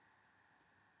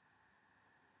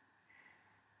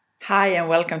Hi, and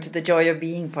welcome to the Joy of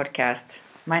Being podcast.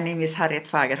 My name is Harriet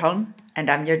Fagerholm, and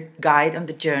I'm your guide on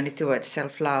the journey towards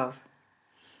self love.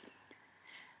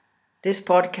 This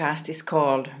podcast is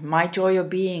called My Joy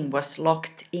of Being Was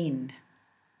Locked In.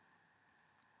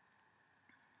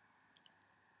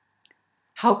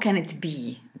 How can it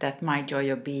be that my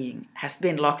joy of being has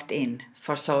been locked in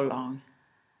for so long?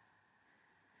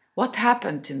 What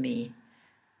happened to me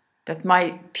that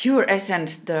my pure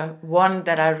essence, the one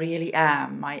that I really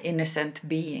am, my innocent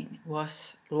being,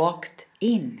 was locked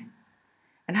in?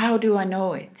 And how do I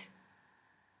know it?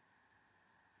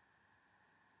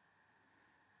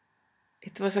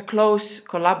 It was a close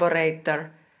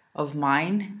collaborator of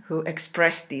mine who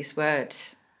expressed these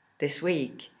words this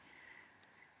week.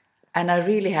 And I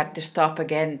really had to stop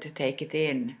again to take it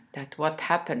in, that what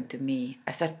happened to me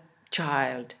as a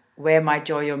child, where my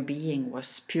joy of being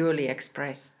was purely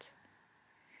expressed.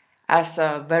 As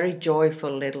a very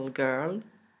joyful little girl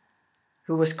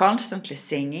who was constantly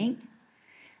singing,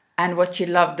 and what she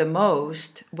loved the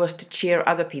most was to cheer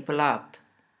other people up,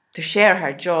 to share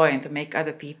her joy and to make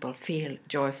other people feel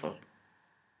joyful.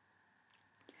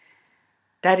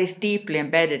 That is deeply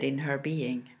embedded in her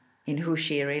being, in who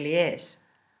she really is.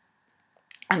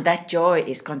 And that joy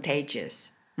is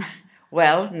contagious.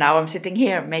 Well, now I'm sitting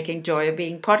here making Joy of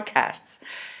Being podcasts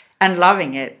and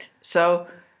loving it.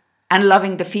 And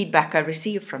loving the feedback I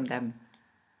receive from them.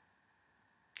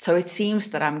 So it seems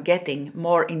that I'm getting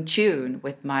more in tune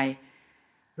with my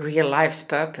real life's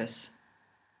purpose,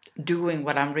 doing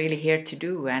what I'm really here to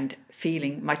do and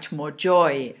feeling much more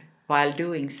joy while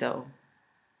doing so.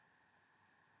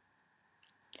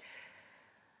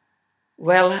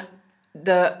 Well,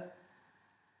 the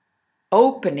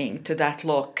opening to that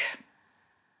lock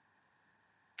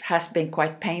has been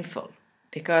quite painful,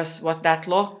 because what that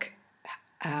lock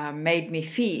made me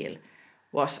feel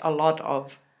was a lot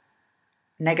of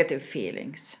negative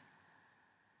feelings.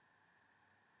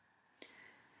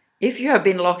 If you have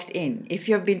been locked in, if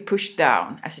you have been pushed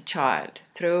down as a child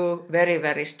through very,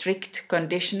 very strict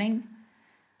conditioning,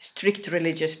 strict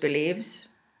religious beliefs,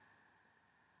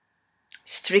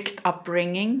 strict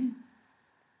upbringing,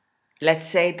 let's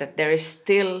say that there is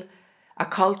still a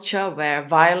culture where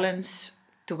violence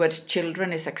towards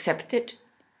children is accepted.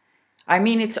 I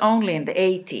mean, it's only in the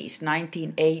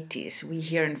 1980s, we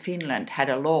here in Finland had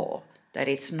a law that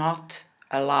it's not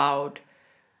allowed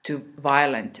to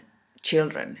violent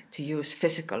children to use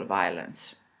physical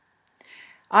violence.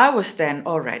 I was then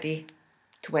already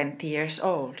 20 years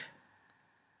old.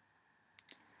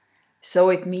 So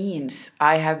it means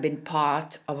I have been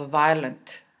part of a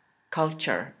violent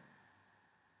culture.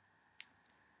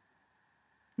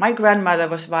 My grandmother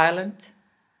was violent.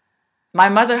 My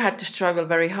mother had to struggle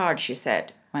very hard, she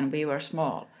said, when we were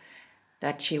small,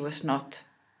 that she was not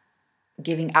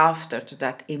giving after to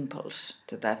that impulse,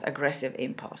 to that aggressive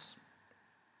impulse.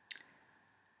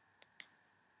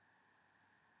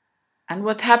 And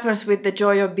what happens with the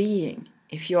joy of being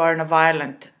if you are in a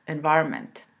violent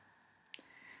environment?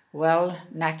 Well,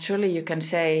 naturally you can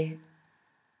say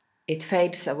it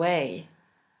fades away,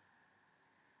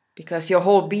 because your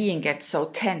whole being gets so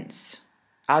tense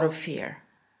out of fear.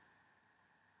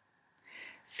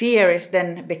 Fear is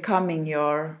then becoming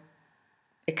your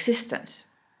existence.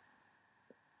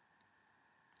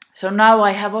 So now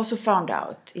I have also found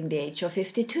out in the age of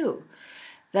 52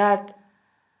 that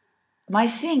my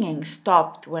singing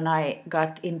stopped when I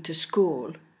got into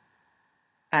school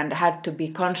and had to be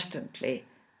constantly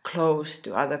close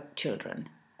to other children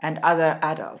and other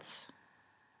adults.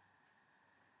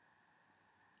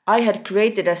 I had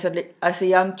created as a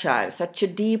young child such a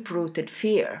deep-rooted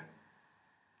fear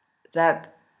that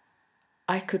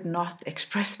I could not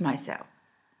express myself.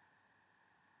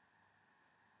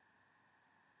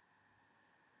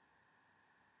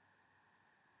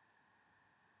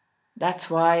 That's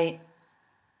why,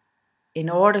 in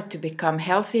order to become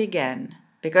healthy again,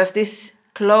 because this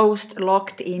closed,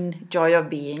 locked-in joy of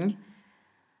being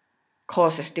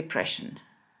causes depression.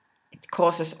 It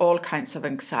causes all kinds of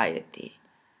anxiety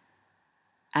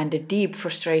and a deep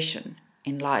frustration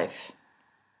in life.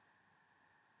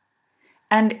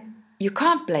 And you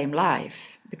can't blame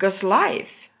life, because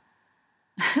life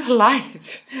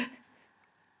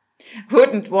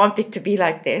wouldn't want it to be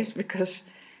like this, because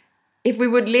if we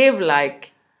would live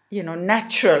like,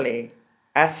 naturally,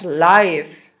 as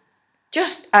life,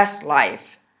 just as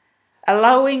life,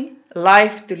 allowing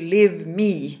life to live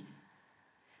me,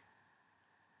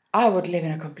 I would live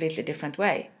in a completely different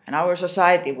way, and our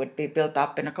society would be built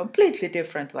up in a completely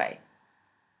different way.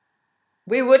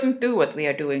 We wouldn't do what we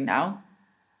are doing now.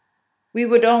 We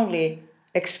would only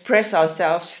express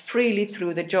ourselves freely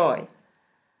through the joy.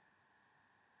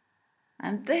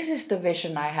 And this is the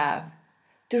vision I have,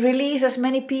 to release as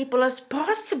many people as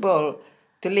possible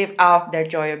to live out their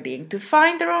joy of being, to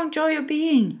find their own joy of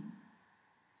being.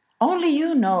 Only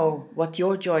you know what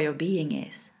your joy of being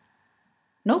is.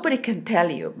 Nobody can tell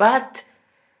you, but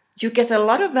you get a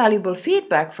lot of valuable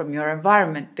feedback from your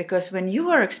environment, because when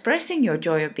you are expressing your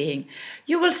joy of being,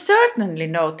 you will certainly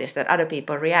notice that other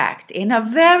people react in a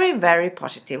very, very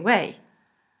positive way.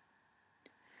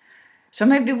 So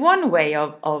maybe one way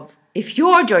of if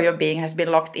your joy of being has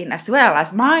been locked in as well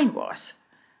as mine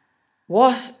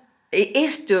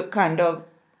is to kind of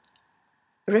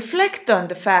reflect on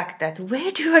the fact that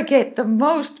where do I get the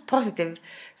most positive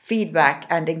feedback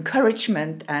and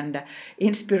encouragement and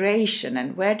inspiration,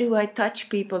 and where do I touch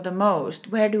people the most?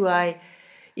 Where do I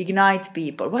ignite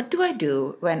people? What do I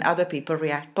do when other people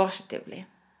react positively?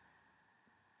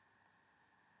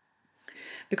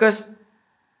 Because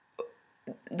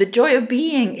the joy of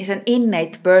being is an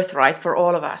innate birthright for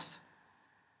all of us.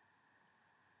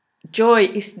 Joy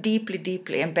is deeply,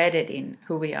 deeply embedded in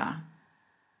who we are.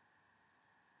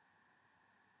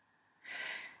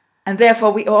 And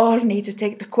therefore, we all need to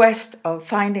take the quest of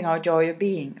finding our joy of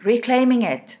being, reclaiming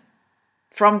it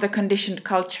from the conditioned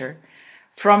culture,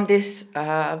 from this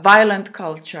violent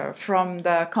culture, from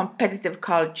the competitive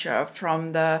culture,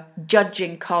 from the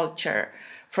judging culture,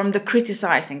 from the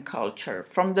criticizing culture,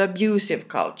 from the abusive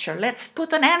culture. Let's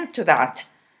put an end to that.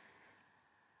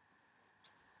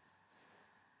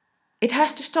 It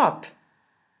has to stop.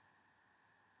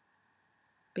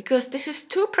 Because this is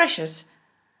too precious.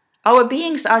 Our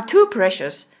beings are too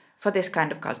precious for this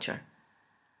kind of culture.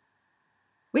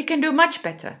 We can do much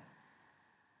better.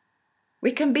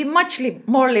 We can be much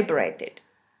more liberated.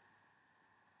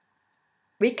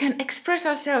 We can express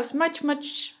ourselves much,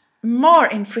 much more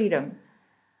in freedom.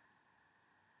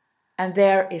 And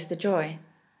there is the joy.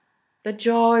 The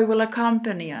joy will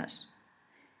accompany us.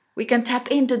 We can tap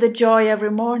into the joy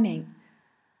every morning.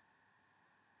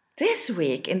 This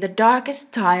week, in the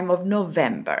darkest time of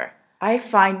November, I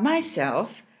find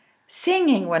myself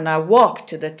singing when I walk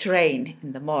to the train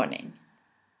in the morning.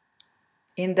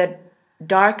 In the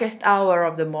darkest hour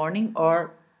of the morning, or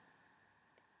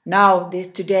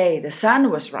today, the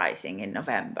sun was rising in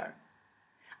November.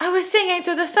 I was singing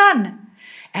to the sun.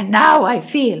 And now I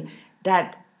feel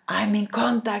that I'm in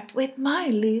contact with my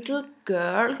little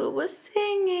girl who was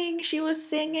singing. She was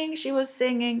singing, she was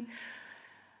singing.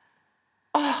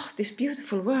 Oh, this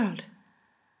beautiful world.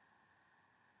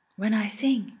 When I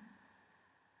sing.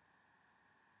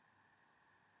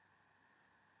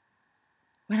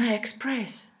 When I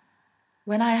express.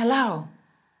 When I allow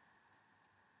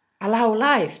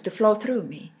life to flow through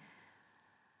me.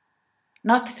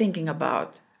 Not thinking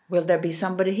about, will there be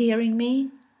somebody hearing me?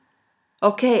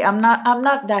 Okay, I'm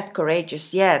not that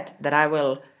courageous yet that I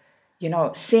will,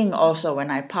 sing also when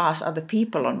I pass other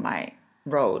people on my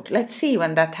road. Let's see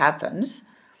when that happens.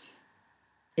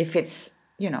 If it's,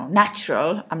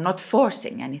 natural, I'm not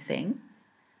forcing anything,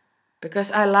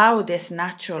 because I allow this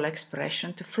natural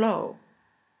expression to flow.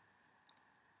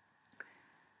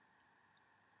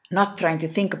 Not trying to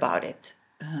think about it.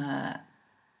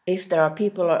 If there are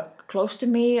people close to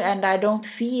me and I don't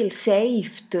feel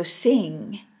safe to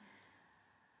sing,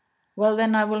 well,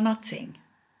 then I will not sing.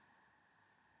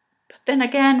 But then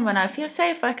again, when I feel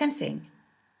safe, I can sing.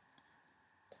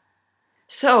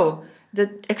 So,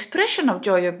 the expression of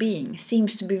joy of being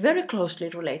seems to be very closely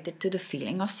related to the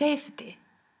feeling of safety.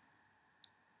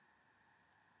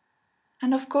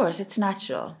 And of course, it's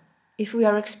natural. If we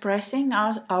are expressing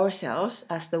ourselves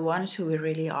as the ones who we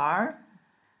really are,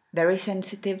 very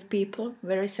sensitive people,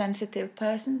 very sensitive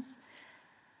persons,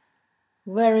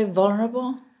 very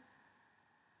vulnerable,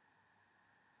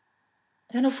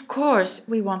 then of course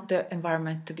we want the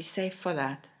environment to be safe for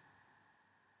that.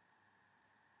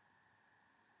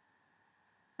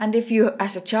 And if you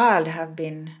as a child have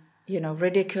been,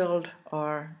 ridiculed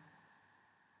or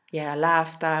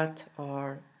laughed at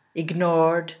or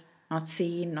ignored, not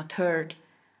seen, not heard,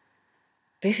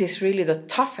 this is really the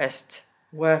toughest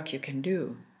work you can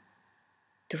do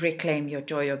to reclaim your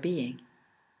joy of being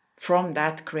from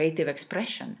that creative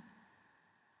expression.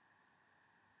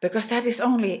 Because that is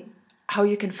only how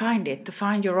you can find it, to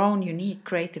find your own unique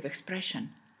creative expression.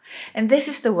 And this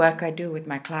is the work I do with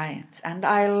my clients. And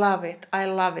I love it. I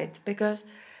love it because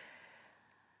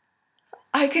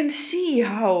I can see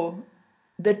how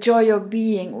the joy of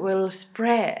being will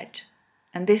spread.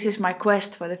 And this is my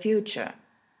quest for the future.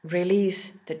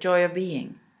 Release the joy of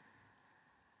being.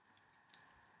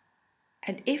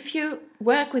 And if you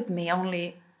work with me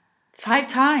only 5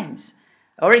 times,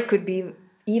 or it could be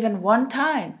even 1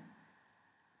 time,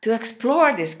 to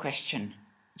explore this question,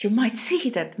 you might see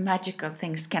that magical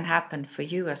things can happen for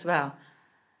you as well.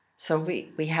 So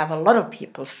we have a lot of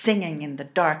people singing in the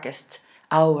darkest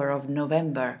hour of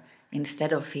November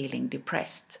instead of feeling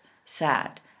depressed,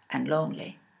 sad, and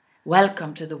lonely.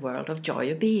 Welcome to the world of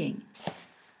joy of being.